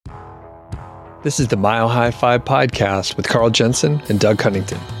This is the MHFI podcast with Carl Jensen and Doug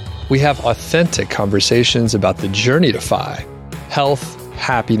Cunnington. We have authentic conversations about the journey to FI, health,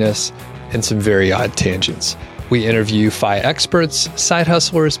 happiness, and some very odd tangents. We interview FI experts, side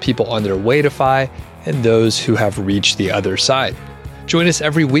hustlers, people on their way to FI, and those who have reached the other side. Join us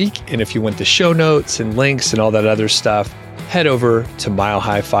every week, and if you want the show notes and links and all that other stuff, head over to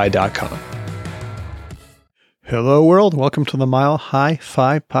milehfi.com. Hello, world. Welcome to the Mile High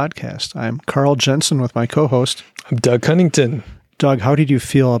Fi podcast. I'm Carl Jensen with my co-host. I'm Doug Cunnington. Doug, how did you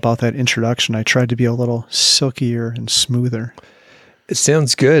feel about that introduction? I tried to be a little silkier and smoother. It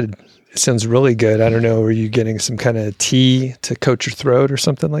sounds good. It sounds really good. I don't know, are you getting some kind of tea to coat your throat or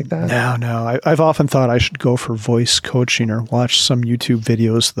something like that? No. I've often thought I should go for voice coaching or watch some YouTube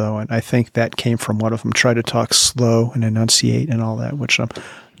videos, though, and I think that came from one of them. Try to talk slow and enunciate and all that, which I'm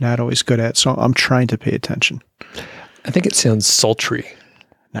not always good at, so I'm trying to pay attention. I think it sounds sultry.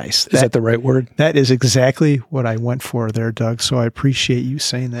 Nice. Is that the right word? That is exactly what I went for there, Doug, so I appreciate you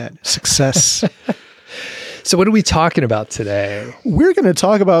saying that. Success. So what are we talking about today? We're going to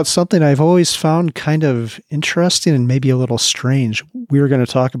talk about something I've always found kind of interesting and maybe a little strange. We're going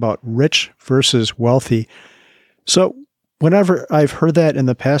to talk about rich versus wealthy. So whenever I've heard that in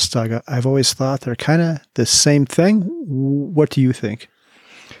the past, Doug, I've always thought they're kind of the same thing. What do you think?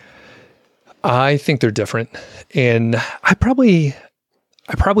 I think they're different. And I probably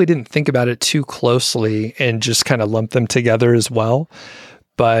didn't think about it too closely and just kind of lump them together as well.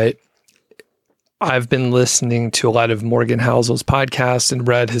 But I've been listening to a lot of Morgan Housel's podcasts and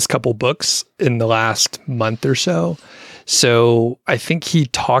read his couple books in the last month or so. So I think he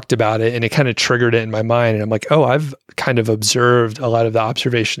talked about it and it kind of triggered it in my mind. And I'm like, oh, I've kind of observed a lot of the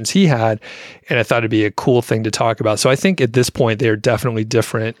observations he had. And I thought it'd be a cool thing to talk about. So I think at this point, they're definitely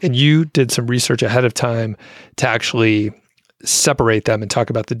different. And you did some research ahead of time to actually separate them and talk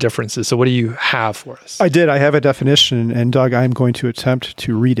about the differences. So what do you have for us? I did. I have a definition. And Doug, I'm going to attempt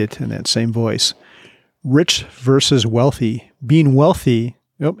to read it in that same voice. Rich versus wealthy. Being wealthy,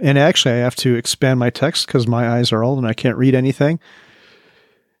 and actually I have to expand my text because my eyes are old and I can't read anything.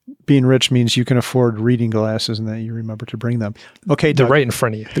 Being rich means you can afford reading glasses and that you remember to bring them. Okay, they're Doug. right in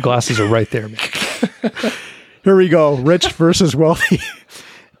front of you. The glasses are right there, man. Here we go. Rich versus wealthy.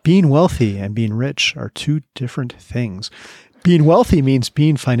 Being wealthy and being rich are two different things. Being wealthy means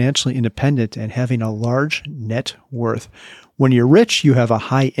being financially independent and having a large net worth. When you're rich, you have a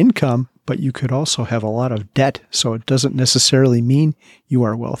high income, but you could also have a lot of debt, so it doesn't necessarily mean you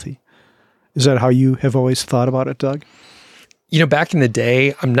are wealthy. Is that how you have always thought about it, Doug? You know, back in the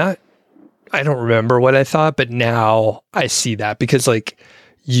day, I don't remember what I thought, but now I see that because like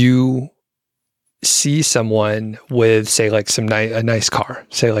you see someone with, say, like a nice car,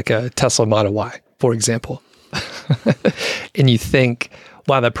 say like a Tesla Model Y, for example, and you think,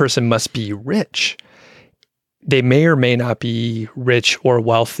 wow, that person must be rich. They may or may not be rich or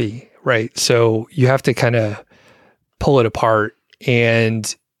wealthy, right? So you have to kind of pull it apart.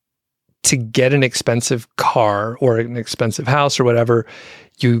 And to get an expensive car or an expensive house or whatever,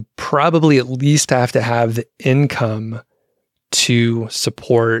 you probably at least have to have the income to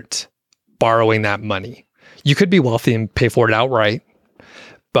support borrowing that money. You could be wealthy and pay for it outright.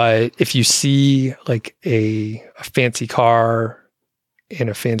 But if you see like a fancy car and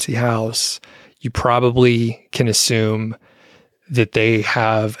a fancy house, you probably can assume that they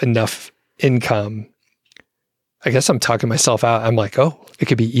have enough income. I guess I'm talking myself out. I'm like, oh, it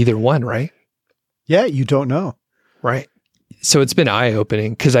could be either one, right? Yeah, you don't know. Right. So it's been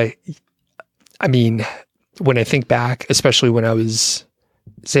eye-opening because I mean, when I think back, especially when I was,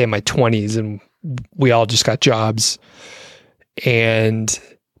 say, in my 20s and we all just got jobs and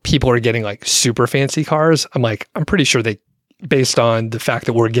people are getting like super fancy cars, I'm like, I'm pretty sure based on the fact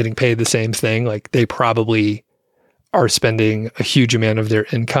that we're getting paid the same thing, like they probably are spending a huge amount of their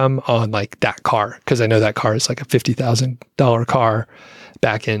income on like that car. Cause I know that car is like a $50,000 car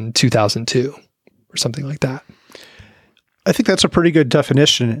back in 2002 or something like that. I think that's a pretty good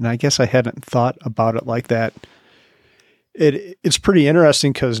definition. And I guess I hadn't thought about it like that. It's pretty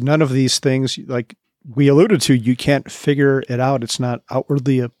interesting because none of these things, like we alluded to, you can't figure it out. It's not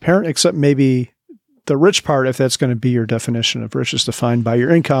outwardly apparent, except maybe the rich part. If that's going to be your definition of rich is defined by your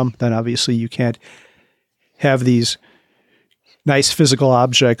income, then obviously you can't have these nice physical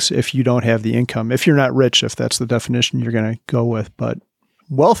objects if you don't have the income. If you're not rich, if that's the definition you're going to go with. But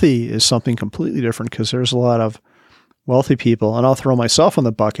wealthy is something completely different because there's a lot of wealthy people, and I'll throw myself in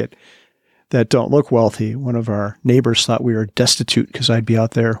the bucket, that don't look wealthy. One of our neighbors thought we were destitute because I'd be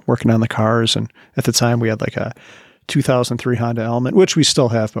out there working on the cars. And at the time we had like a 2003 Honda Element, which we still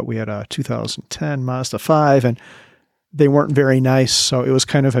have, but we had a 2010 Mazda 5. And they weren't very nice. So it was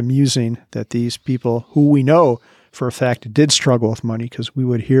kind of amusing that these people who we know for a fact did struggle with money, because we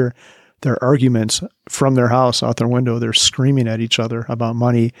would hear their arguments from their house out their window. They're screaming at each other about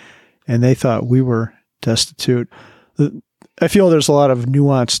money, and they thought we were destitute. I feel there's a lot of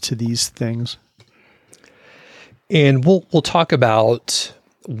nuance to these things. And we'll talk about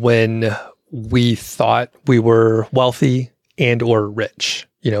when we thought we were wealthy and or rich,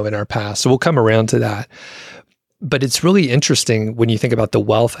 in our past. So we'll come around to that. But it's really interesting when you think about the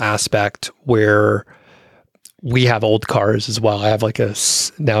wealth aspect, where we have old cars as well. I have like now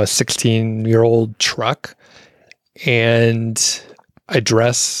a 16-year-old truck, and I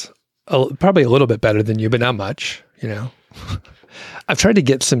dress probably a little bit better than you, but not much, I've tried to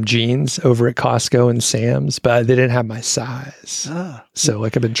get some jeans over at Costco and Sam's, but they didn't have my size. So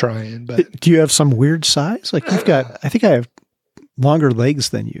I've been trying. But do you have some weird size? Like I think I have longer legs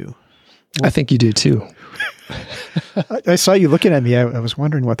than you. I think you do too. I saw you looking at me. I was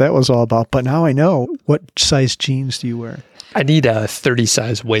wondering what that was all about, but now I know. What size jeans do you wear? I need a 30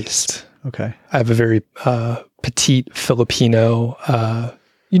 size waist. Okay. I have a very petite Filipino.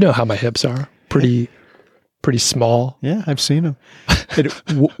 You know how my hips are. Pretty small. Yeah, I've seen them.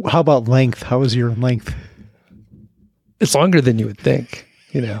 How about length? How is your length? It's longer than you would think.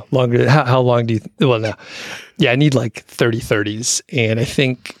 Longer. How long do you? Well, no. Yeah, I need like 30s, and I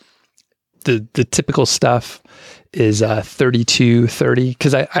think the typical stuff is 32, 30.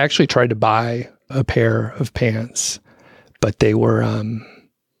 Because I actually tried to buy a pair of pants, but they were a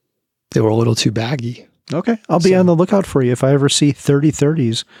little too baggy. Okay, I'll be on the lookout for you. If I ever see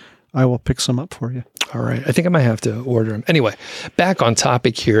 30s, I will pick some up for you. All right. I think I might have to order them. Anyway, back on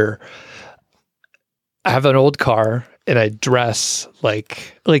topic here. I have an old car, and I dress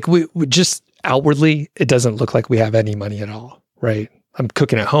like we just outwardly, it doesn't look like we have any money at all, right? I'm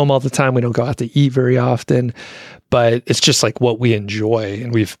cooking at home all the time. We don't go out to eat very often, but it's just like what we enjoy,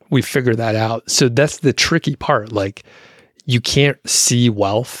 and we've figured that out. So that's the tricky part. Like, you can't see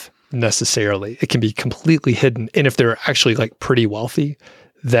wealth necessarily. It can be completely hidden. And if they're actually like pretty wealthy,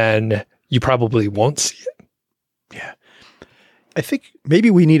 then you probably won't see it. Yeah. I think maybe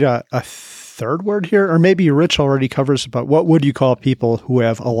we need a third word here, or maybe Rich already covers, but what would you call people who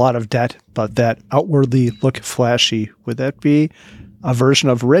have a lot of debt, but that outwardly look flashy? Would that be a version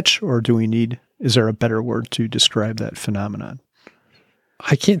of rich, or is there a better word to describe that phenomenon?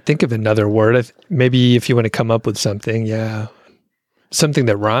 I can't think of another word. Maybe if you want to come up with something, yeah. Something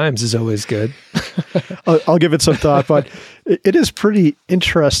that rhymes is always good. I'll give it some thought, but it is pretty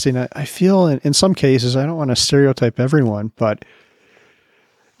interesting. I feel in some cases, I don't want to stereotype everyone, but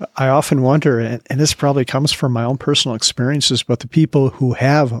I often wonder, and this probably comes from my own personal experiences, but the people who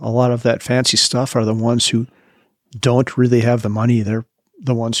have a lot of that fancy stuff are the ones who don't really have the money. They're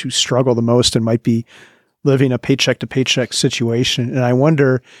the ones who struggle the most and might be living a paycheck to paycheck situation. And I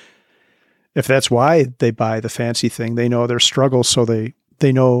wonder if that's why they buy the fancy thing. They know their struggle, so they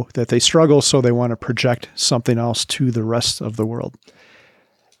know that they struggle, so they want to project something else to the rest of the world.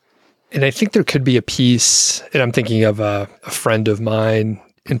 And I think there could be a piece, and I'm thinking of a friend of mine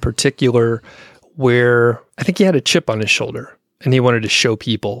in particular, where I think he had a chip on his shoulder and he wanted to show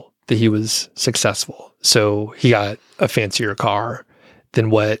people that he was successful. So he got a fancier car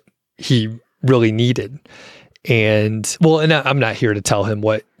than what he really needed. And I'm not here to tell him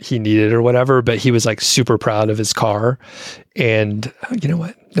what he needed or whatever, but he was like super proud of his car. And you know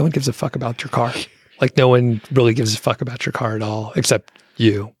what? No one gives a fuck about your car. Like, no one really gives a fuck about your car at all, except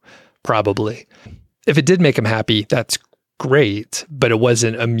you, probably. If it did make him happy, that's great, but it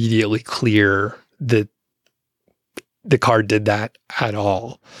wasn't immediately clear that the car did that at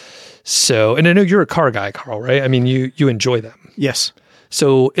all. So, and I know you're a car guy, Carl, right? I mean, you enjoy them. Yes.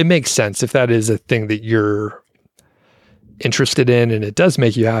 So it makes sense if that is a thing that you're interested in and it does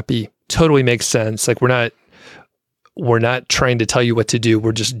make you happy. Totally makes sense. Like, we're not trying to tell you what to do.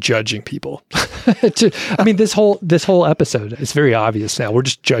 We're just judging people. I mean, this whole episode, it's very obvious now. We're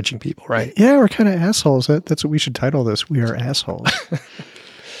just judging people, right? Yeah, we're kind of assholes. That's what we should title this. We are assholes.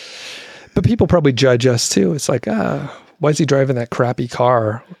 But people probably judge us too. It's like, why is he driving that crappy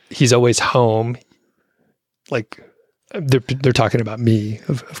car? He's always home. Like, they're talking about me,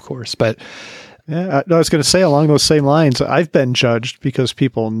 of course, but yeah, I was going to say along those same lines, I've been judged because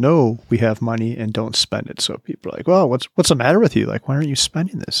people know we have money and don't spend it. So people are like, well, what's the matter with you? Like, why aren't you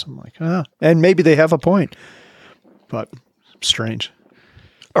spending this? I'm like, and maybe they have a point, but strange.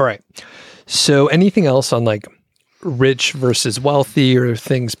 All right. So anything else on like rich versus wealthy, or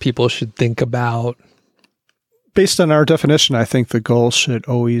things people should think about based on our definition, I think the goal should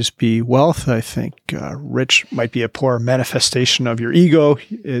always be wealth. I think rich might be a poor manifestation of your ego.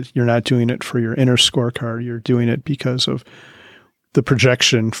 You're not doing it for your inner scorecard. You're doing it because of the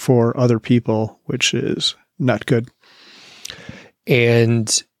projection for other people, which is not good.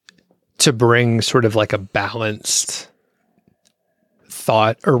 And to bring sort of like a balanced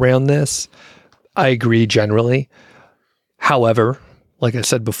thought around this, I agree generally. However, like I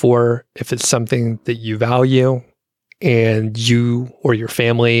said before, if it's something that you value and you or your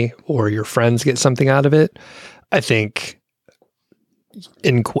family or your friends get something out of it, I think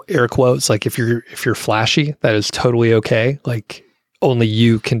in air quotes, like if you're flashy, that is totally okay. Like only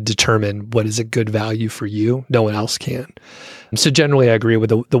you can determine what is a good value for you. No one else can. So generally I agree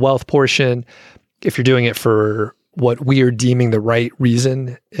with the wealth portion. If you're doing it for what we are deeming the right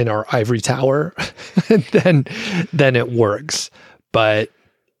reason in our ivory tower, then it works. But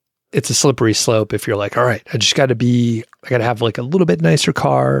it's a slippery slope if you're like, all right, I got to have like a little bit nicer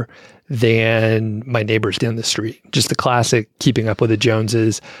car than my neighbors down the street. Just the classic keeping up with the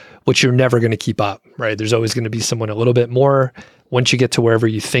Joneses, which you're never going to keep up, right? There's always going to be someone a little bit more. Once you get to wherever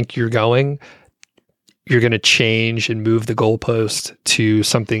you think you're going, you're going to change and move the goalpost to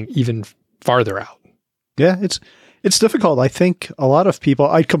something even farther out. Yeah, it's difficult. I think a lot of people,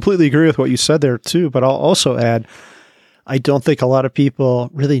 I completely agree with what you said there too, but I'll also add, I don't think a lot of people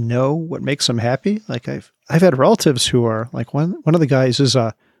really know what makes them happy. Like I've had relatives who are like, one of the guys is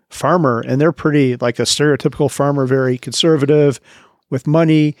a farmer, and they're pretty like a stereotypical farmer, very conservative with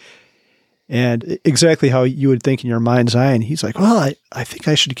money, and exactly how you would think in your mind's eye. And he's like, well, I think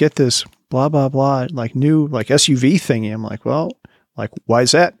I should get this blah, blah, blah, like new like SUV thingy. I'm like, well, like, why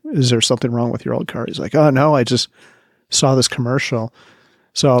is that? Is there something wrong with your old car? He's like, oh no, I just saw this commercial.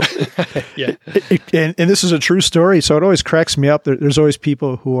 So, yeah. And this is a true story. So it always cracks me up. There's always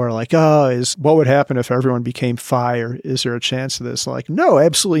people who are like, oh, what would happen if everyone became FI, or is there a chance of this? Like, no,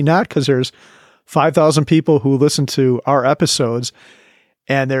 absolutely not. Because there's 5,000 people who listen to our episodes,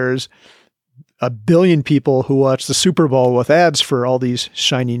 and there's 1 billion people who watch the Super Bowl with ads for all these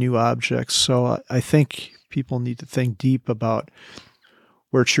shiny new objects. So I think people need to think deep about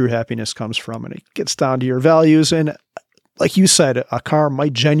where true happiness comes from. And it gets down to your values. And like you said, a car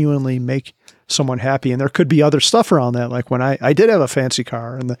might genuinely make someone happy. And there could be other stuff around that. Like when I did have a fancy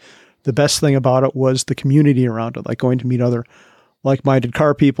car, and the best thing about it was the community around it, like going to meet other like-minded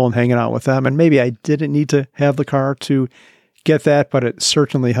car people and hanging out with them. And maybe I didn't need to have the car to get that, but it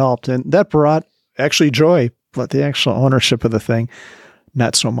certainly helped. And that brought actually joy, but the actual ownership of the thing,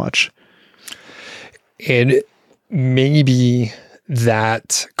 not so much. And maybe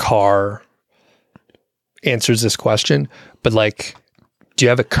that car answers this question, but like, do you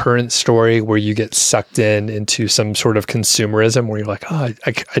have a current story where you get sucked into some sort of consumerism where you're like, oh,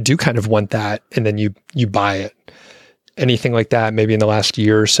 I do kind of want that, and then you buy it? Anything like that, maybe in the last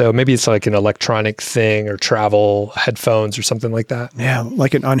year or so? Maybe it's like an electronic thing or travel headphones or something like that. Yeah,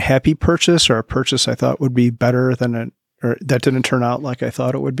 like an unhappy purchase, or a purchase I thought would be better than or that didn't turn out like I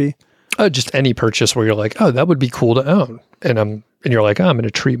thought it would be. Oh, just any purchase where you're like, oh, that would be cool to own. And you're like, oh, I'm going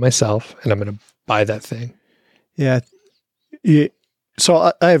to treat myself and I'm going to buy that thing. Yeah.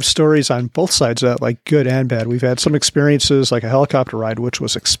 So I have stories on both sides of that, like good and bad. We've had some experiences like a helicopter ride, which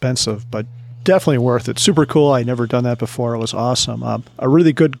was expensive, but definitely worth it. Super cool. I'd never done that before. It was awesome. A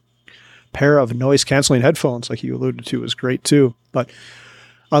really good pair of noise canceling headphones, like you alluded to, was great too. But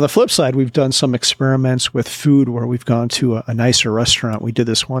on the flip side, we've done some experiments with food where we've gone to a nicer restaurant. We did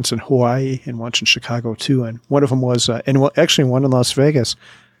this once in Hawaii and once in Chicago too. And one of them was, actually one in Las Vegas.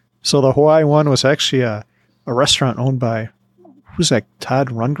 So the Hawaii one was actually a restaurant owned by, who's that, Todd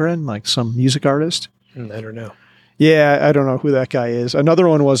Rundgren, like some music artist? I don't know. Yeah, I don't know who that guy is. Another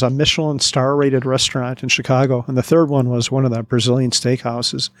one was a Michelin star rated restaurant in Chicago. And the third one was one of the Brazilian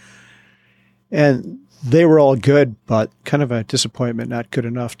steakhouses. And they were all good, but kind of a disappointment, not good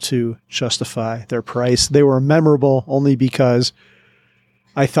enough to justify their price. They were memorable only because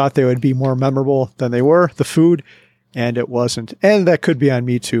I thought they would be more memorable than they were, the food, and it wasn't. And that could be on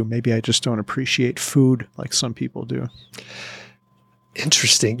me too. Maybe I just don't appreciate food like some people do.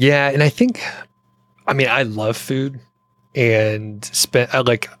 Interesting. Yeah. And I think, I love food, and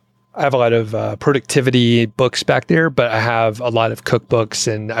I have a lot of productivity books back there, but I have a lot of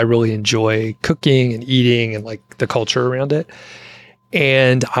cookbooks, and I really enjoy cooking and eating and like the culture around it.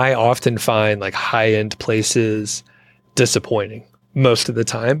 And I often find like high-end places disappointing most of the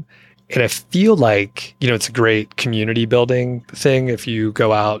time. And I feel like, it's a great community building thing if you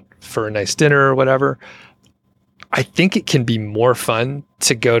go out for a nice dinner or whatever. I think it can be more fun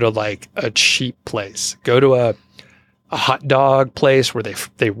to go to like a cheap place, go to a a hot dog place where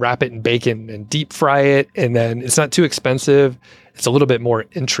they wrap it in bacon and deep fry it, and then it's not too expensive. It's a little bit more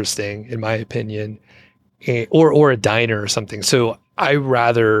interesting, in my opinion, or a diner or something. So I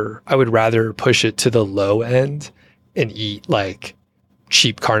would rather push it to the low end and eat like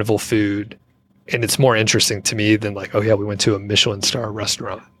cheap carnival food, and it's more interesting to me than like, oh yeah, we went to a Michelin star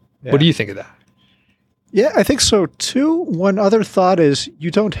restaurant. Yeah. What do you think of that? Yeah, I think so too. One other thought is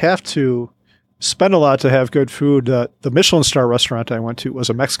you don't have to spend a lot to have good food. The Michelin star restaurant I went to was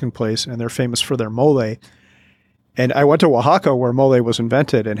a Mexican place, and they're famous for their mole. And I went to Oaxaca, where mole was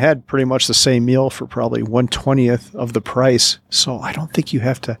invented, and had pretty much the same meal for probably 1/20th of the price. So I don't think you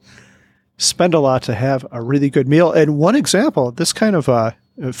have to spend a lot to have a really good meal. And one example, this kind of,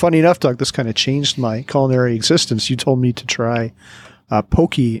 funny enough, Doug, this kind of changed my culinary existence. You told me to try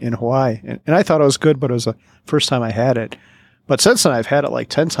poke in Hawaii. And I thought it was good, but it was the first time I had it. But since then, I've had it like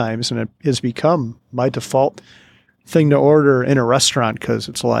 10 times, and it has become my default thing to order in a restaurant because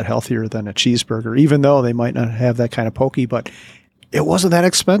it's a lot healthier than a cheeseburger, even though they might not have that kind of poke. But it wasn't that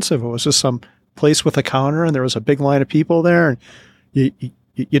expensive. It was just some place with a counter, and there was a big line of people there, and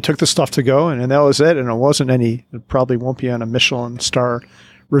you took the stuff to go, and that was it. And it wasn't it probably won't be on a Michelin star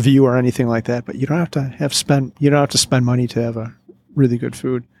review or anything like that, but you don't have to spend money to have a really good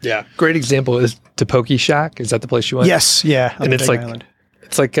food. Yeah. Great example is Topoki Shack. Is that the place you went? Yes. Yeah. And it's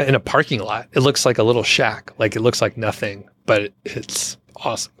like in a parking lot. It looks like a little shack. Like it looks like nothing, but it's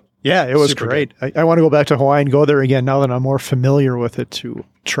awesome. Yeah, it was super great. I want to go back to Hawaii and go there again now that I'm more familiar with it to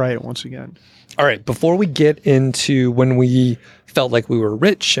try it once again. All right. Before we get into when we felt like we were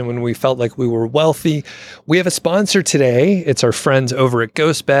rich and when we felt like we were wealthy, we have a sponsor today. It's our friends over at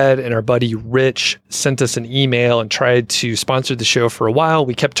GhostBed, and our buddy Rich sent us an email and tried to sponsor the show for a while.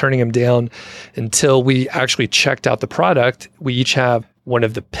 We kept turning him down until we actually checked out the product. We each have one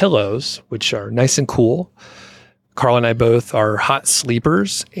of the pillows, which are nice and cool. Carl and I both are hot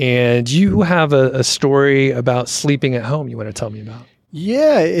sleepers, and you have a story about sleeping at home you want to tell me about.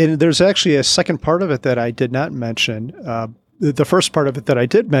 Yeah, and there's actually a second part of it that I did not mention. The first part of it that I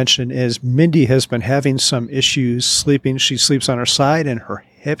did mention is Mindy has been having some issues sleeping. She sleeps on her side and her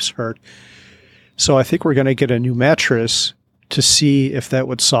hips hurt. So I think we're going to get a new mattress to see if that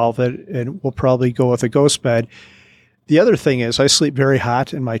would solve it, and we'll probably go with a ghost bed. The other thing is I sleep very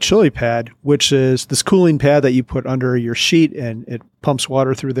hot in my chili pad, which is this cooling pad that you put under your sheet, and it pumps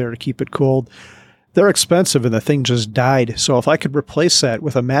water through there to keep it cold. They're expensive, and the thing just died. So if I could replace that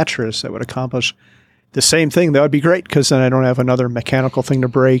with a mattress that would accomplish the same thing, that would be great, because then I don't have another mechanical thing to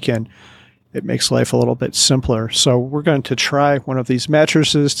break, and it makes life a little bit simpler. So we're going to try one of these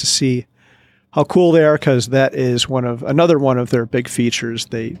mattresses to see how cool they are, because that is another one of their big features.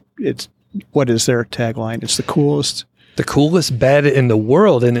 What is their tagline? It's the coolest bed in the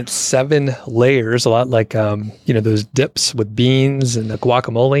world, and it's 7 layers, a lot like those dips with beans and the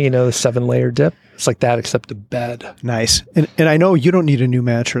guacamole, the 7-layer dip. It's like that, except a bed. Nice. And I know you don't need a new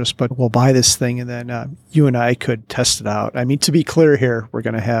mattress, but we'll buy this thing, and then you and I could test it out. I mean, to be clear here, we're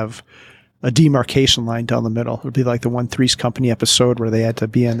going to have a demarcation line down the middle. It'll be like the one Three's Company episode where they had to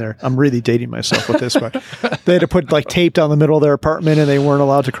be in there. I'm really dating myself with this, but they had to put like tape down the middle of their apartment, and they weren't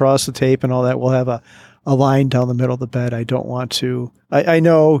allowed to cross the tape and all that. We'll have a line down the middle of the bed. I don't want to. I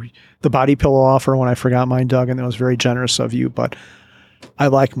know the body pillow offer when I forgot mine, Doug, and that was very generous of you, but I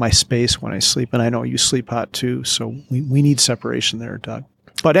like my space when I sleep, and I know you sleep hot too, so we need separation there, Doug.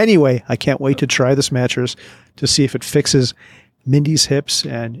 But anyway, I can't wait to try this mattress to see if it fixes Mindy's hips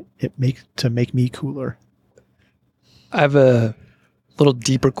and to make me cooler. I have a little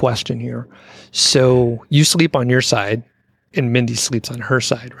deeper question here. So you sleep on your side, and Mindy sleeps on her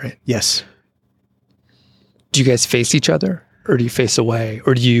side, right? Yes. Do you guys face each other, or do you face away,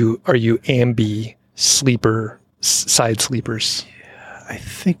 or are you ambi side sleepers? I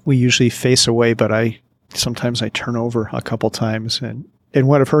think we usually face away, but sometimes I turn over a couple times, and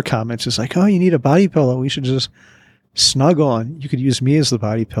one of her comments is like, "Oh, you need a body pillow. We should just snuggle, and you could use me as the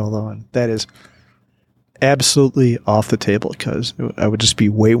body pillow." And that is absolutely off the table, because I would just be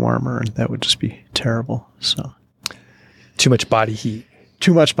way warmer, and that would just be terrible. So, too much body heat.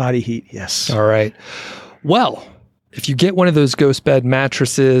 Too much body heat. Yes. All right. Well, if you get one of those ghost bed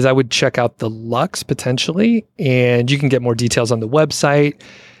mattresses, I would check out the Luxe potentially, and you can get more details on the website.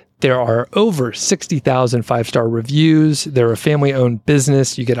 There are over 60,000 5-star reviews. They're a family-owned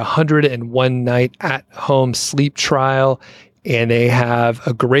business. You get 101 night at-home sleep trial, and they have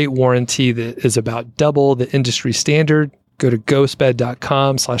a great warranty that is about double the industry standard. Go to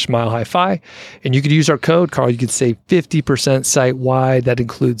ghostbed.com/milehighfi, and you could use our code, Carl. You could save 50% site-wide. That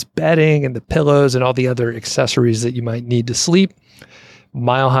includes bedding and the pillows and all the other accessories that you might need to sleep.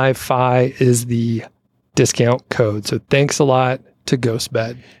 Mile High Fi is the discount code. So thanks a lot to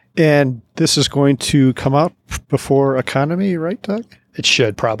GhostBed. And this is going to come out before Economy, right, Doug? It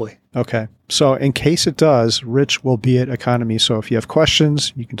should probably. Okay. So in case it does, Rich will be at Economy. So if you have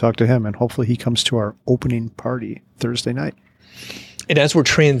questions, you can talk to him, and hopefully he comes to our opening party Thursday night. And as we're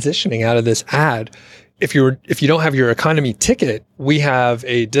transitioning out of this ad, if you don't have your economy ticket, we have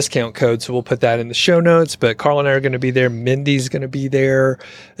a discount code. So we'll put that in the show notes. But Carl and I are going to be there. Mindy's going to be there.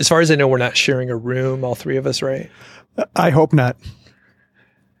 As far as I know, we're not sharing a room, all three of us, right? I hope not.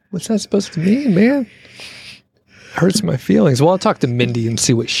 What's that supposed to mean, man? Hurts my feelings. Well, I'll talk to Mindy and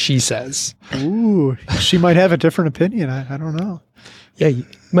see what she says. Ooh, she might have a different opinion. I don't know. Yeah, you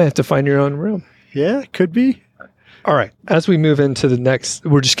might have to find your own room. Yeah, could be. All right. As we move into the next,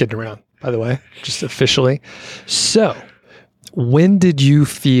 we're just kidding around, by the way, just officially. So when did you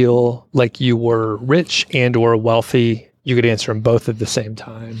feel like you were rich and or wealthy? You could answer them both at the same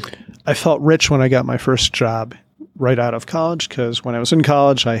time. I felt rich when I got my first job right out of college, because when I was in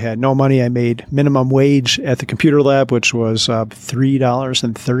college, I had no money. I made minimum wage at the computer lab, which was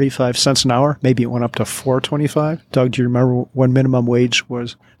 $3.35 an hour. Maybe it went up to $4.25. Doug, do you remember when minimum wage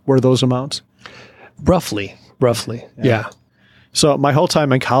were those amounts? Roughly. Yeah. So my whole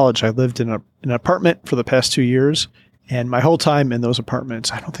time in college, I lived in an apartment for the past 2 years. And my whole time in those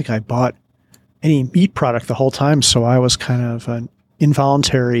apartments, I don't think I bought any meat product the whole time. So I was kind of an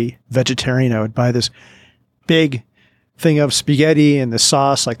involuntary vegetarian. I would buy this big thing of spaghetti and the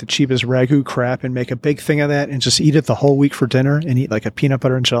sauce, like the cheapest ragu crap, and make a big thing of that and just eat it the whole week for dinner, and eat like a peanut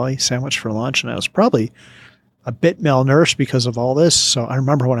butter and jelly sandwich for lunch. And I was probably a bit malnourished because of all this. So I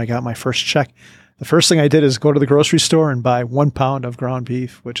remember when I got my first check, the first thing I did is go to the grocery store and buy 1 pound of ground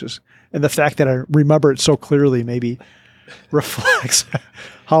beef, and the fact that I remember it so clearly maybe reflects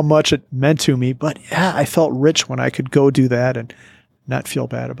how much it meant to me. But yeah, I felt rich when I could go do that and not feel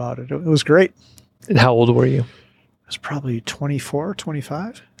bad about it. It was great. And how old were you? I was probably 24,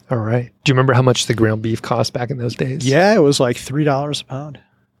 25. All right. Do you remember how much the ground beef cost back in those days? Yeah, it was like $3 a pound.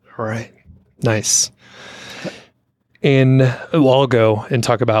 All right. Nice. And I'll go and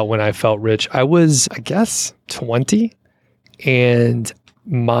talk about when I felt rich. I was, I guess, 20. And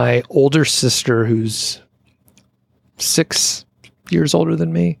my older sister, who's 6 years older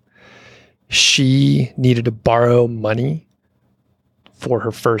than me, she needed to borrow money for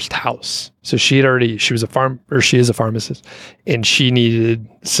her first house. So she is a pharmacist, and she needed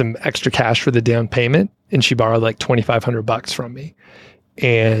some extra cash for the down payment. And she borrowed like $2,500 from me.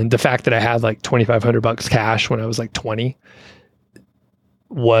 And the fact that I had like $2,500 cash when I was like 20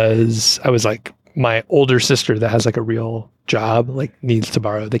 I was like, my older sister that has like a real job, like needs to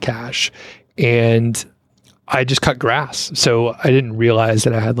borrow the cash. And I just cut grass. So I didn't realize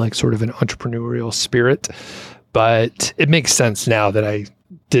that I had like sort of an entrepreneurial spirit. But it makes sense now that I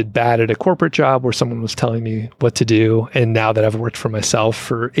did bad at a corporate job where someone was telling me what to do. And now that I've worked for myself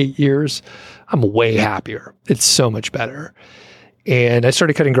for 8 years, I'm way happier. It's so much better. And I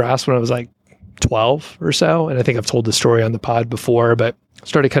started cutting grass when I was like 12 or so. And I think I've told the story on the pod before, but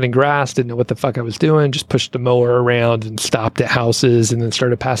started cutting grass, didn't know what the fuck I was doing, just pushed the mower around and stopped at houses and then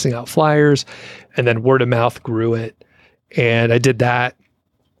started passing out flyers. And then word of mouth grew it. And I did that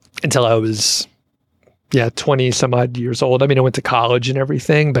until I was 20 some odd years old. I mean, I went to college and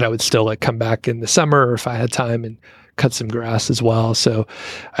everything, but I would still like come back in the summer or if I had time and cut some grass as well. So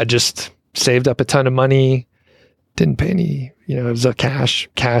I just saved up a ton of money, didn't pay any, it was a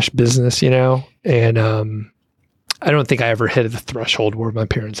cash business, and I don't think I ever hit the threshold where my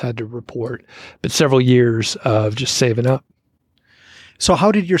parents had to report, but several years of just saving up. So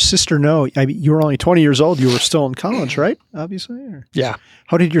how did your sister know? I mean, you were only 20 years old. You were still in college, right? Obviously. Or? Yeah.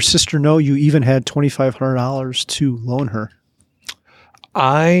 How did your sister know you even had $2,500 to loan her?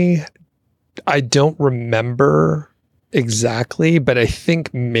 I don't remember exactly, but I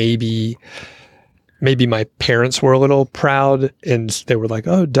think maybe my parents were a little proud and they were like,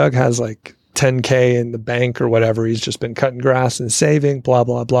 oh, Doug has like $10K in the bank or whatever. He's just been cutting grass and saving, blah,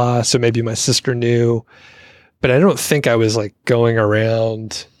 blah, blah. So maybe my sister knew. But I don't think I was like going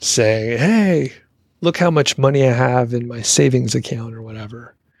around saying, hey, look how much money I have in my savings account or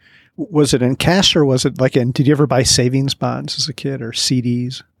whatever. Was it in cash or was it did you ever buy savings bonds as a kid or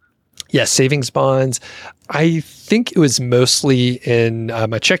CDs? Yeah, savings bonds. I think it was mostly in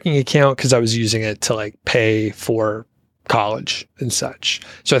my checking account because I was using it to like pay for college and such.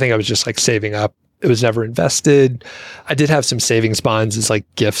 So I think I was just like saving up. It was never invested. I did have some savings bonds as like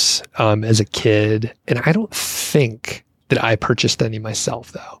gifts as a kid. And I don't think that I purchased any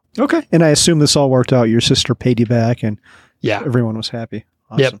myself though. Okay. And I assume this all worked out. Your sister paid you back and everyone was happy.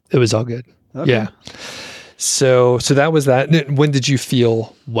 Awesome. Yep. It was all good. Okay. Yeah. So that was that. When did you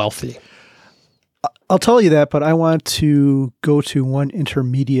feel wealthy? I'll tell you that, but I want to go to one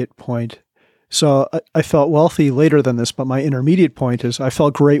intermediate point. So I felt wealthy later than this, but my intermediate point is I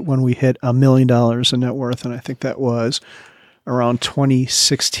felt great when we hit $1 million in net worth. And I think that was around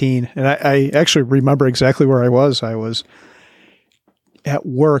 2016. And I actually remember exactly where I was. I was at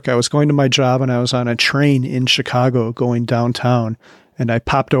work. I was going to my job and I was on a train in Chicago going downtown. And I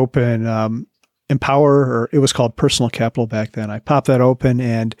popped open Empower, or it was called Personal Capital back then. I popped that open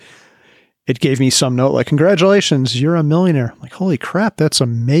and it gave me some note like, congratulations, you're a millionaire. I'm like, holy crap, that's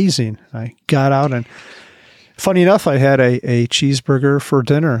amazing. I got out and funny enough, I had a cheeseburger for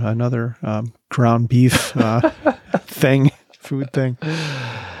dinner, another ground beef food thing.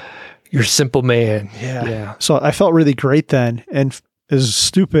 You're a simple man. Yeah. So I felt really great then. And as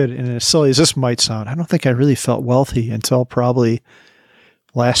stupid and as silly as this might sound, I don't think I really felt wealthy until probably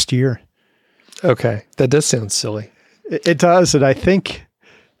last year. Okay. That does sound silly. It does. And I think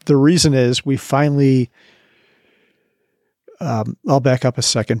the reason is we finally, I'll back up a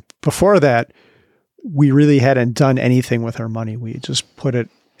second. Before that, we really hadn't done anything with our money. We just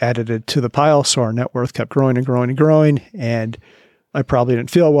added it to the pile. So our net worth kept growing and growing and growing. And I probably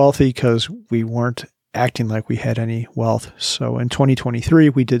didn't feel wealthy because we weren't acting like we had any wealth. So in 2023,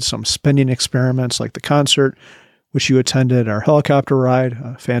 we did some spending experiments like the concert, which you attended, our helicopter ride,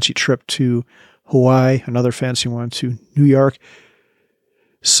 a fancy trip to Hawaii, another fancy one to New York.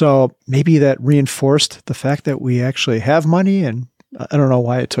 So maybe that reinforced the fact that we actually have money. And I don't know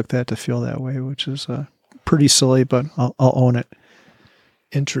why it took that to feel that way, which is pretty silly, but I'll own it.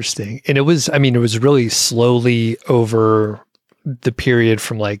 Interesting. And it was really slowly over the period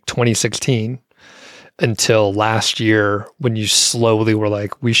from like 2016 until last year when you slowly were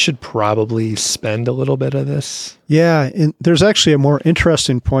like, we should probably spend a little bit of this. Yeah. And there's actually a more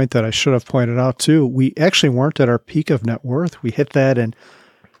interesting point that I should have pointed out too. We actually weren't at our peak of net worth. We hit that in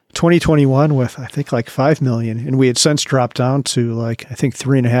 2021 with, I think, like 5 million. And we had since dropped down to like, I think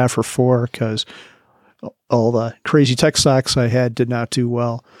 3.5 or 4 because all the crazy tech stocks I had did not do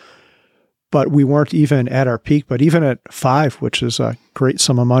well. But we weren't even at our peak. But even at 5, which is a great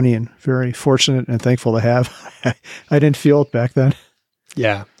sum of money and very fortunate and thankful to have, I didn't feel it back then.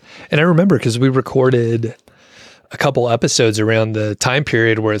 Yeah. And I remember because we recorded a couple episodes around the time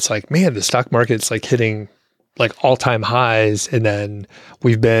period where it's like, man, the stock market's like hitting like all-time highs. And then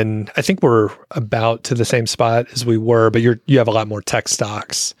I think we're about to the same spot as we were, but you have a lot more tech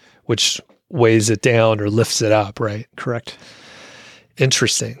stocks, which weighs it down or lifts it up, right? Correct.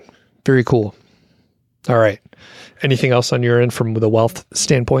 Interesting. Very cool. All right. Anything else on your end from the wealth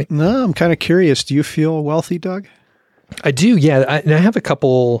standpoint? No, I'm kind of curious. Do you feel wealthy, Doug? I do. Yeah. And I have a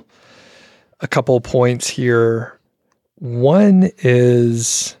couple points here. One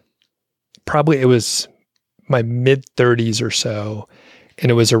is probably it was my mid 30s or so. And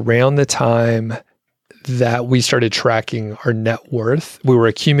it was around the time that we started tracking our net worth. We were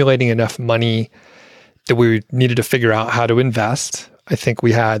accumulating enough money that we needed to figure out how to invest. I think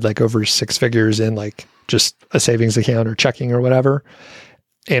we had like over 6 figures in like just a savings account or checking or whatever.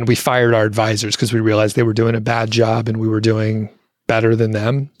 And we fired our advisors because we realized they were doing a bad job and we were doing better than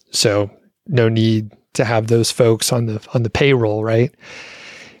them. So no need to have those folks on the payroll, right?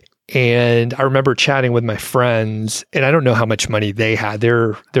 And I remember chatting with my friends, and I don't know how much money they had.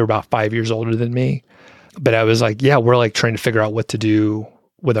 They're about 5 years older than me. But I was like, yeah, we're like trying to figure out what to do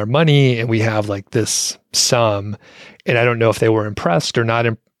with our money, and we have like this sum. And I don't know if they were impressed or not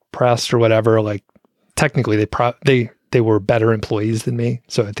impressed or whatever. Like technically they were better employees than me.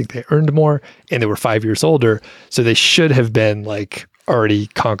 So I think they earned more, and they were 5 years older. So they should have been like already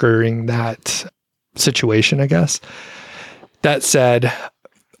conquering that situation, I guess. That said,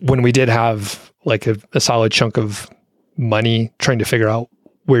 when we did have like a solid chunk of money trying to figure out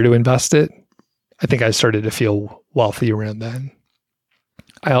where to invest it, I think I started to feel wealthy around then.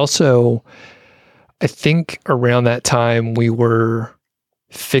 I think around that time we were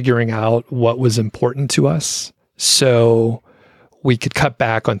figuring out what was important to us. So we could cut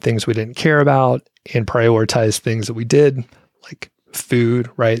back on things we didn't care about and prioritize things that we did, like food,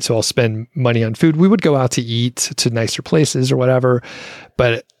 right? So I'll spend money on food. We would go out to eat to nicer places or whatever,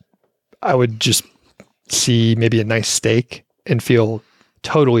 but I would just see maybe a nice steak and feel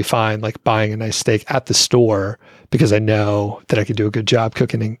totally fine, like buying a nice steak at the store because I know that I could do a good job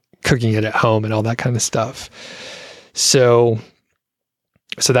cooking it at home and all that kind of stuff. So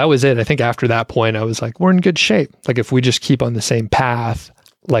that was it. I think after that point, I was like, we're in good shape. Like if we just keep on the same path,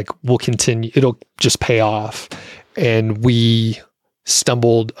 like we'll continue, it'll just pay off. And we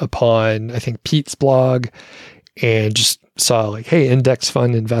stumbled upon, I think, Pete's blog and just saw like, hey, index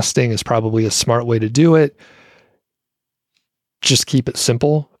fund investing is probably a smart way to do it. Just keep it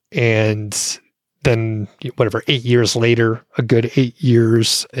simple. And then whatever, 8 years later, a good 8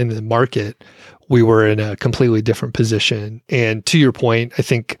 years in the market, we were in a completely different position. And to your point, I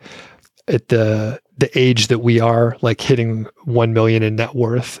think at the age that we are, like hitting 1 million in net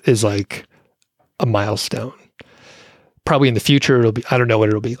worth is like a milestone. Probably in the future, it'll be, I don't know what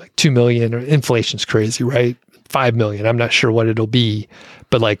it'll be, like 2 million, or inflation's crazy, right? 5 million. I'm not sure what it'll be,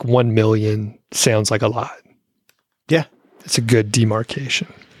 but like 1 million sounds like a lot. Yeah. It's a good demarcation.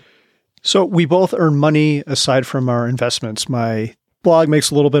 So we both earn money aside from our investments. My blog makes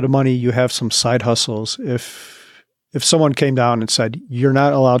a little bit of money. You have some side hustles. If someone came down and said, you're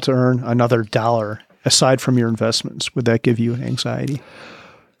not allowed to earn another dollar aside from your investments, would that give you anxiety?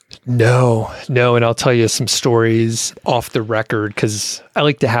 No. And I'll tell you some stories off the record because I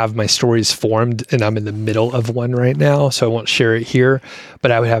like to have my stories formed, and I'm in the middle of one right now, so I won't share it here.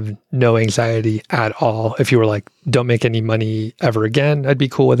 But I would have no anxiety at all. If you were like, don't make any money ever again, I'd be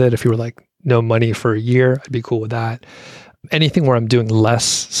cool with it. If you were like, no money for a year, I'd be cool with that. Anything where I'm doing less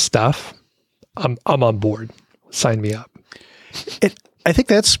stuff, I'm on board. Sign me up. I think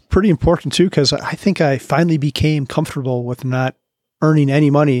that's pretty important too, because I think I finally became comfortable with not earning any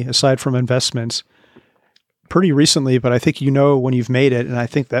money aside from investments pretty recently, but I think when you've made it, and I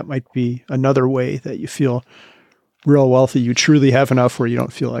think that might be another way that you feel real wealthy. You truly have enough where you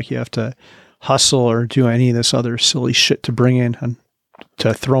don't feel like you have to hustle or do any of this other silly shit to bring in and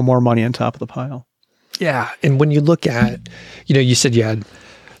to throw more money on top of the pile. Yeah. And when you look at, you said you had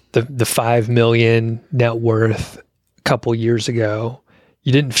the 5 million net worth a couple years ago,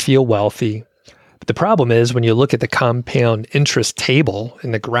 you didn't feel wealthy. But the problem is when you look at the compound interest table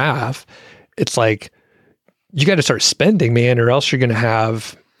in the graph, it's like, you got to start spending, man, or else you're going to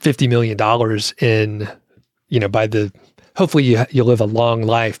have $50 million in, hopefully you live a long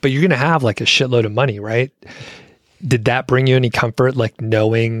life, but you're going to have like a shitload of money, right? Did that bring you any comfort? Like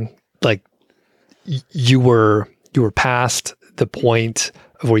knowing like you were past the point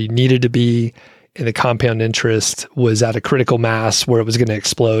of where you needed to be, and the compound interest was at a critical mass where it was going to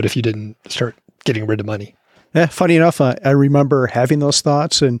explode if you didn't start getting rid of money. Yeah, funny enough, I remember having those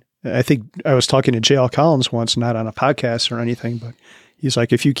thoughts, and I think I was talking to J.L. Collins once, not on a podcast or anything, but he's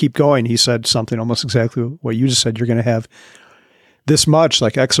like, if you keep going, he said something almost exactly what you just said, you're going to have this much,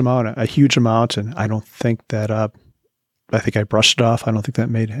 like X amount, a huge amount, and I don't think that, I think I brushed it off. I don't think that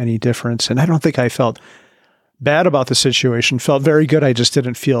made any difference, and I don't think I felt bad about the situation. Felt very good. I just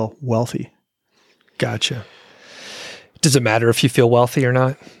didn't feel wealthy. Gotcha. Does it matter if you feel wealthy or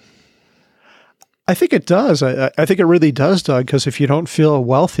not? I think it does. I think it really does, Doug, because if you don't feel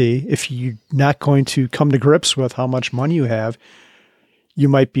wealthy, if you're not going to come to grips with how much money you have, you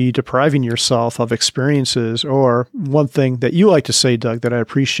might be depriving yourself of experiences. Or one thing that you like to say, Doug, that I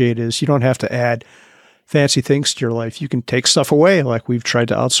appreciate is you don't have to add fancy things to your life. You can take stuff away. Like we've tried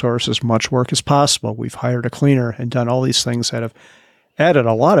to outsource as much work as possible. We've hired a cleaner and done all these things that have added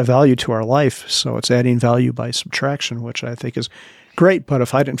a lot of value to our life. So it's adding value by subtraction, which I think is great. But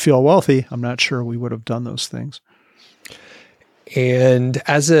if I didn't feel wealthy, I'm not sure we would have done those things. And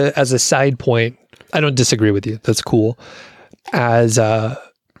as a side point, I don't disagree with you. That's cool. As a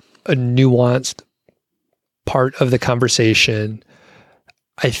nuanced part of the conversation,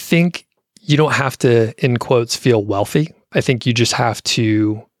 I think you don't have to, in quotes, feel wealthy. I think you just have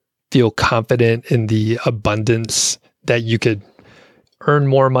to feel confident in the abundance that you could earn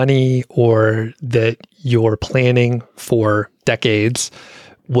more money, or that your planning for decades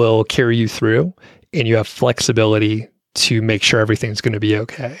will carry you through, and you have flexibility to make sure everything's going to be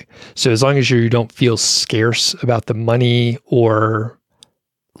okay. So as long as you don't feel scarce about the money, or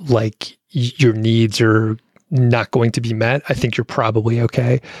like your needs are not going to be met, I think you're probably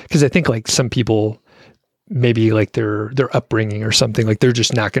okay. Because I think like some people, maybe like their upbringing or something, like they're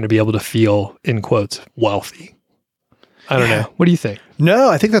just not going to be able to feel, in quotes, wealthy. I don't know. What do you think? No,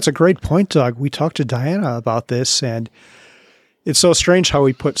 I think that's a great point, Doug. We talked to Diana about this, and it's so strange how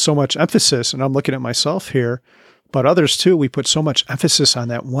we put so much emphasis, and I'm looking at myself here, but others too, we put so much emphasis on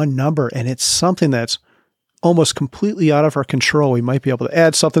that one number, and it's something that's almost completely out of our control. We might be able to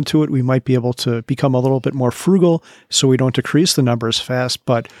add something to it. We might be able to become a little bit more frugal so we don't decrease the numbers fast,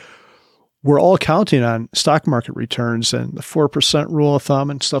 but we're all counting on stock market returns and the 4% rule of thumb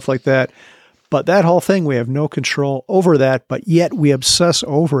and stuff like that. But that whole thing, we have no control over that, but yet we obsess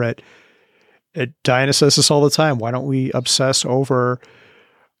over it. Diana says this all the time. Why don't we obsess over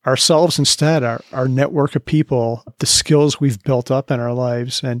ourselves instead, our network of people, the skills we've built up in our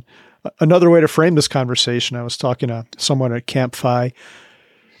lives? And another way to frame this conversation, I was talking to someone at the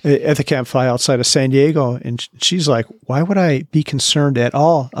Camp FI outside of San Diego, and she's like, why would I be concerned at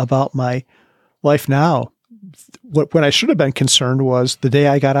all about my life now? when I should have been concerned was the day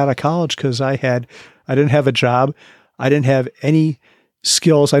I got out of college, because I didn't have a job. I didn't have any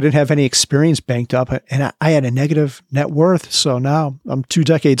skills. I didn't have any experience banked up, and I had a negative net worth. So now I'm 2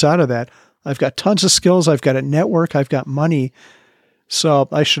 decades out of that. I've got tons of skills. I've got a network. I've got money. So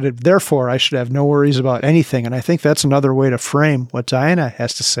I should have no worries about anything. And I think that's another way to frame what Diana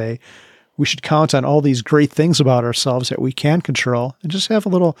has to say. We should count on all these great things about ourselves that we can control and just have a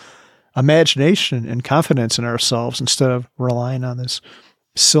little imagination and confidence in ourselves instead of relying on this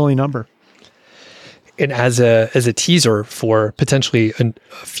silly number. And as a teaser for potentially a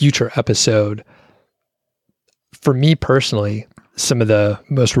future episode, for me personally, some of the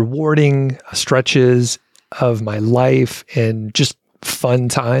most rewarding stretches of my life and just fun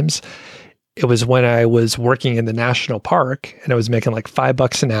times, it was when I was working in the national park and I was making like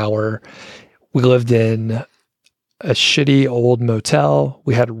 $5 an hour. We lived in a shitty old motel.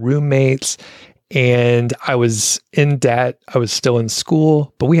 We had roommates and I was in debt. I was still in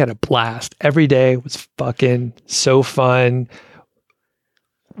school, but we had a blast. Every day was fucking so fun.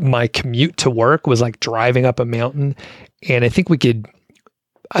 My commute to work was like driving up a mountain. And I think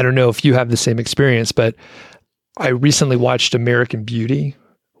I don't know if you have the same experience, but I recently watched American Beauty,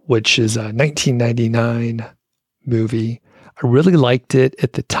 which is a 1999 movie. I really liked it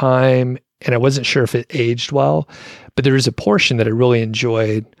at the time, and I wasn't sure if it aged well, but there was a portion that I really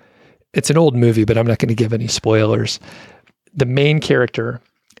enjoyed. It's an old movie, but I'm not going to give any spoilers. The main character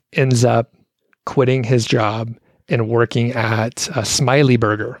ends up quitting his job and working at a Smiley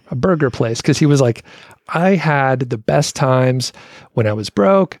Burger, a burger place, because he was like, I had the best times when I was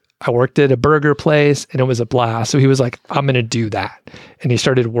broke. I worked at a burger place and it was a blast. So he was like, I'm going to do that. And he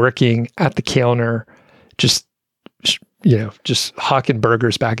started working at the counter, just hawking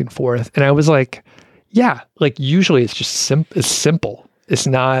burgers back and forth. And I was like, yeah, like usually it's just it's simple. It's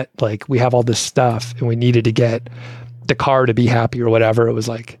not like we have all this stuff and we needed to get the car to be happy or whatever. It was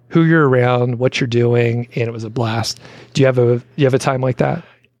like who you're around, what you're doing. And it was a blast. Do you have a time like that?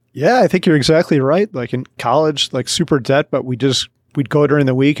 Yeah, I think you're exactly right. Like in college, like super debt, but we'd go during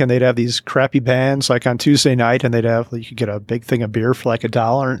the week and they'd have these crappy bands like on Tuesday night and you could get a big thing of beer for like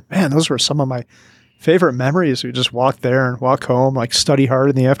 $1. Man, those were some of my favorite memories. We just walk there and walk home, like study hard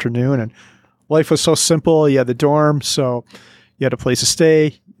in the afternoon. And life was so simple. You had the dorm, so you had a place to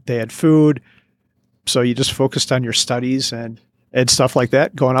stay. They had food. So you just focused on your studies and stuff like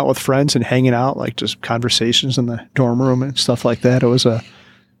that, going out with friends and hanging out, like just conversations in the dorm room and stuff like that. It was a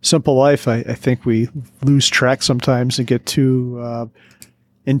simple life. I think we lose track sometimes and get too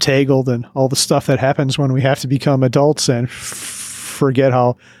entangled in all the stuff that happens when we have to become adults and forget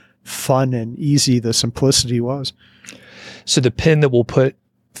how fun and easy the simplicity was. So the pin that we'll put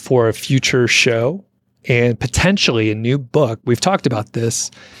for a future show and potentially a new book, we've talked about this.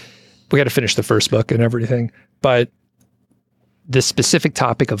 We got to finish the first book and everything, but the specific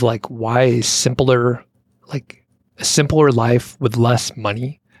topic of like why a simpler life with less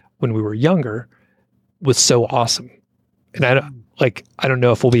money when we were younger was so awesome. And I don't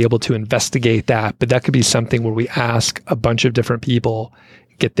know if we'll be able to investigate that, but that could be something where we ask a bunch of different people,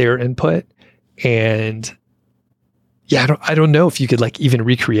 get their input. And yeah, I don't know if you could like even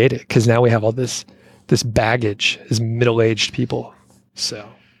recreate it, because now we have all this baggage as middle-aged people. So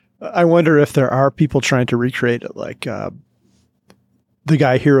I wonder if there are people trying to recreate it, like the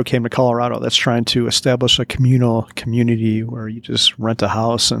guy here who came to Colorado that's trying to establish a communal community where you just rent a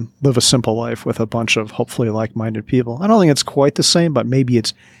house and live a simple life with a bunch of hopefully like-minded people. I don't think it's quite the same, but maybe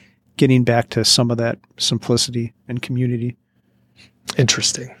it's getting back to some of that simplicity and community.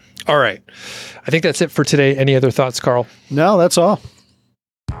 Interesting. All right. I think that's it for today. Any other thoughts, Carl? No, that's all.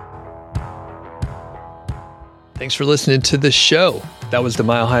 Thanks for listening to the show. That was the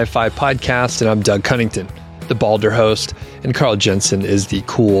Mile High 5 podcast, and I'm Doug Cunnington, the balder host, and Carl Jensen is the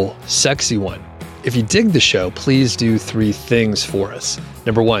cool, sexy one. If you dig the show, please do 3 things for us.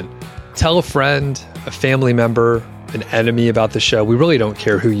 Number 1, tell a friend, a family member, an enemy about the show. We really don't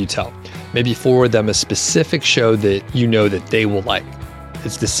care who you tell. Maybe forward them a specific show that you know that they will like.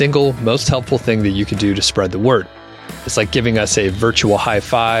 It's the single most helpful thing that you can do to spread the word. It's like giving us a virtual high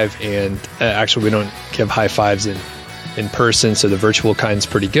five, and actually we don't give high fives in person, so the virtual kind's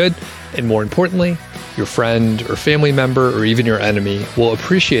pretty good. And more importantly, your friend or family member or even your enemy will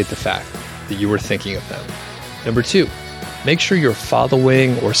appreciate the fact that you were thinking of them. Number 2, make sure you're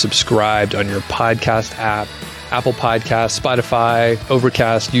following or subscribed on your podcast app, Apple Podcasts, Spotify,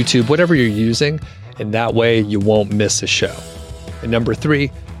 Overcast, YouTube, whatever you're using, and that way you won't miss a show. And number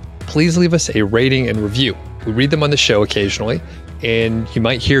 3, please leave us a rating and review. We read them on the show occasionally, and you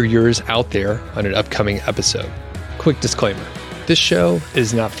might hear yours out there on an upcoming episode. Quick disclaimer. This show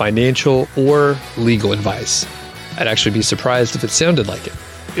is not financial or legal advice. I'd actually be surprised if it sounded like it.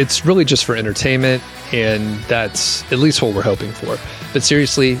 It's really just for entertainment, and that's at least what we're hoping for. But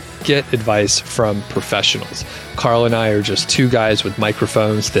seriously, get advice from professionals. Carl and I are just two guys with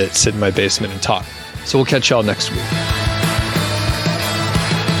microphones that sit in my basement and talk. So we'll catch y'all next week.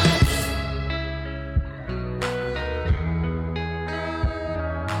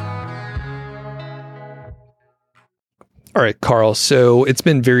 All right, Carl. So it's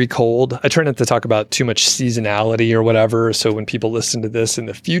been very cold. I try not to talk about too much seasonality or whatever. So when people listen to this in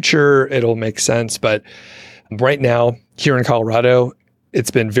the future, it'll make sense. But right now, here in Colorado, it's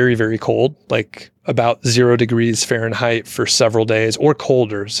been very, very cold, like about 0 degrees Fahrenheit for several days or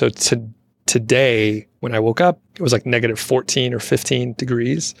colder. So today, when I woke up, it was like negative 14 or 15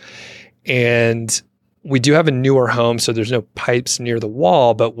 degrees. And we do have a newer home, so there's no pipes near the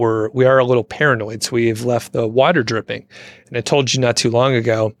wall, but we are a little paranoid. So we've left the water dripping. And I told you not too long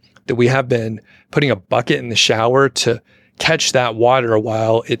ago that we have been putting a bucket in the shower to catch that water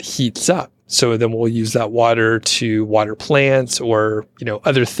while it heats up. So then we'll use that water to water plants or,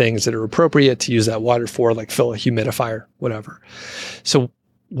 other things that are appropriate to use that water for, like fill a humidifier, whatever. So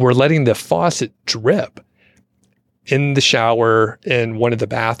we're letting the faucet drip in the shower in one of the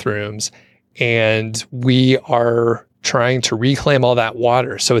bathrooms. And we are trying to reclaim all that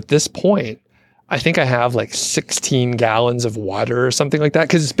water. So at this point, I think I have like 16 gallons of water or something like that.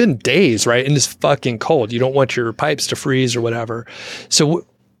 Cause it's been days, right? And it's fucking cold. You don't want your pipes to freeze or whatever. So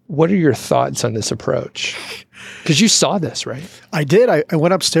what are your thoughts on this approach? Cause you saw this, right? I did. I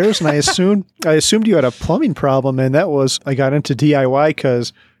went upstairs and I assumed you had a plumbing problem. And that was, I got into DIY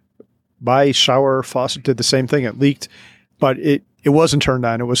cause my shower faucet did the same thing. It leaked, but it wasn't turned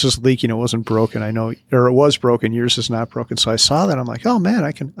on. It was just leaking. It wasn't broken. I know, or it was broken. Yours is not broken. So I saw that. I'm like, oh man,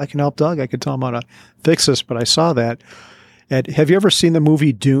 I can help Doug. I can tell him how to fix this. But I saw that. And have you ever seen the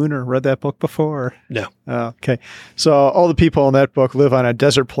movie Dune or read that book before? No. Okay. So all the people in that book live on a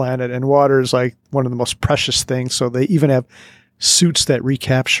desert planet, and water is like one of the most precious things. So they even have suits that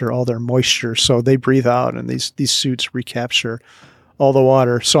recapture all their moisture. So they breathe out, and these suits recapture all the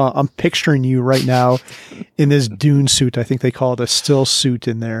water. So I'm picturing you right now in this dune suit. I think they call it a still suit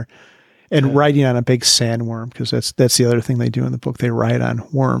in there, and riding on a big sandworm, because that's the other thing they do in the book. They ride on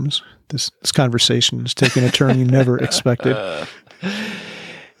worms. This conversation is taking a turn you never expected.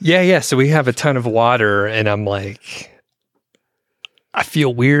 Yeah. So we have a ton of water, and I'm like, I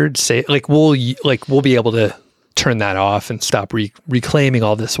feel weird. We'll be able to turn that off and stop reclaiming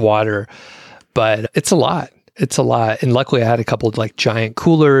all this water, but it's a lot. It's a lot. And luckily I had a couple of like giant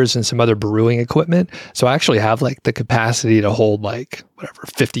coolers and some other brewing equipment. So I actually have like the capacity to hold like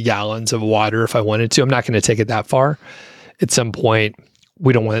 50 gallons of water if I wanted to. I'm not going to take it that far. At some point,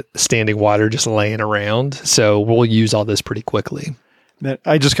 we don't want standing water just laying around. So we'll use all this pretty quickly.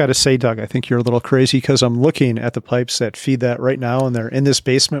 I just got to say, Doug, I think you're a little crazy, because I'm looking at the pipes that feed that right now, and they're in this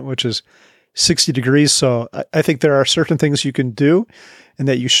basement, which is 60 degrees. So I think there are certain things you can do and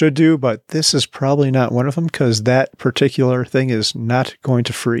that you should do, but this is probably not one of them, because that particular thing is not going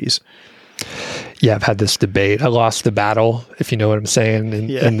to freeze. Yeah, I've had this debate. I lost the battle, if you know what I'm saying,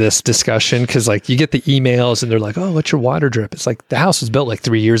 in this discussion, because like you get the emails and they're like, oh, what's your water drip? It's like the house was built like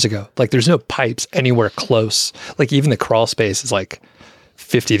 3 years ago. Like there's no pipes anywhere close. Like even the crawl space is like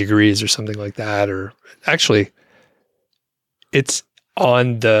 50 degrees or something like that. Or actually, it's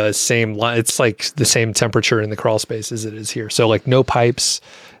on the same line. It's like the same temperature in the crawl space as it is here. So like no pipes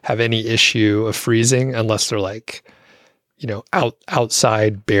have any issue of freezing unless they're like,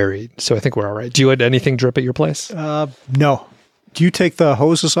 outside buried. So I think we're all right. Do you let anything drip at your place? No. Do you take the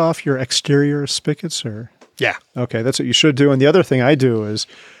hoses off your exterior spigots or? Yeah. Okay. That's what you should do. And the other thing I do is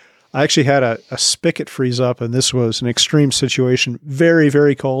I actually had a spigot freeze up, and this was an extreme situation, very,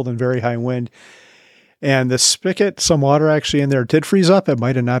 very cold and very high wind. And the spigot, some water actually in there did freeze up. It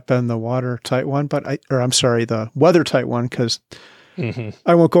might have not been the watertight one, the weather-tight one, because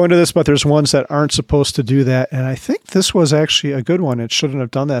I won't go into this, but there's ones that aren't supposed to do that. And I think this was actually a good one. It shouldn't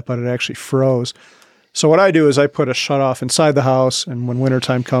have done that, but it actually froze. So what I do is I put a shut off inside the house, and when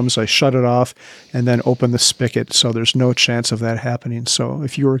wintertime comes, I shut it off and then open the spigot. So there's no chance of that happening. So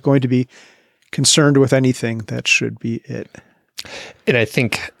if you were going to be concerned with anything, that should be it. And I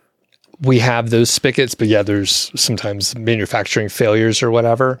think we have those spigots, but yeah, there's sometimes manufacturing failures or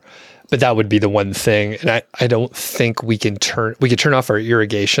whatever. But that would be the one thing. And I don't think we could turn off our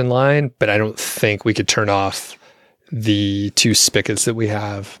irrigation line, but I don't think we could turn off the 2 spigots that we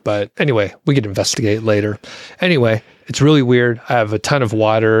have. But anyway, we could investigate later. Anyway, it's really weird. I have a ton of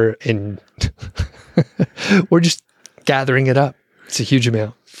water, and we're just gathering it up. It's a huge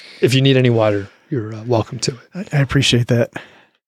amount. If you need any water, you're welcome to it. I appreciate that.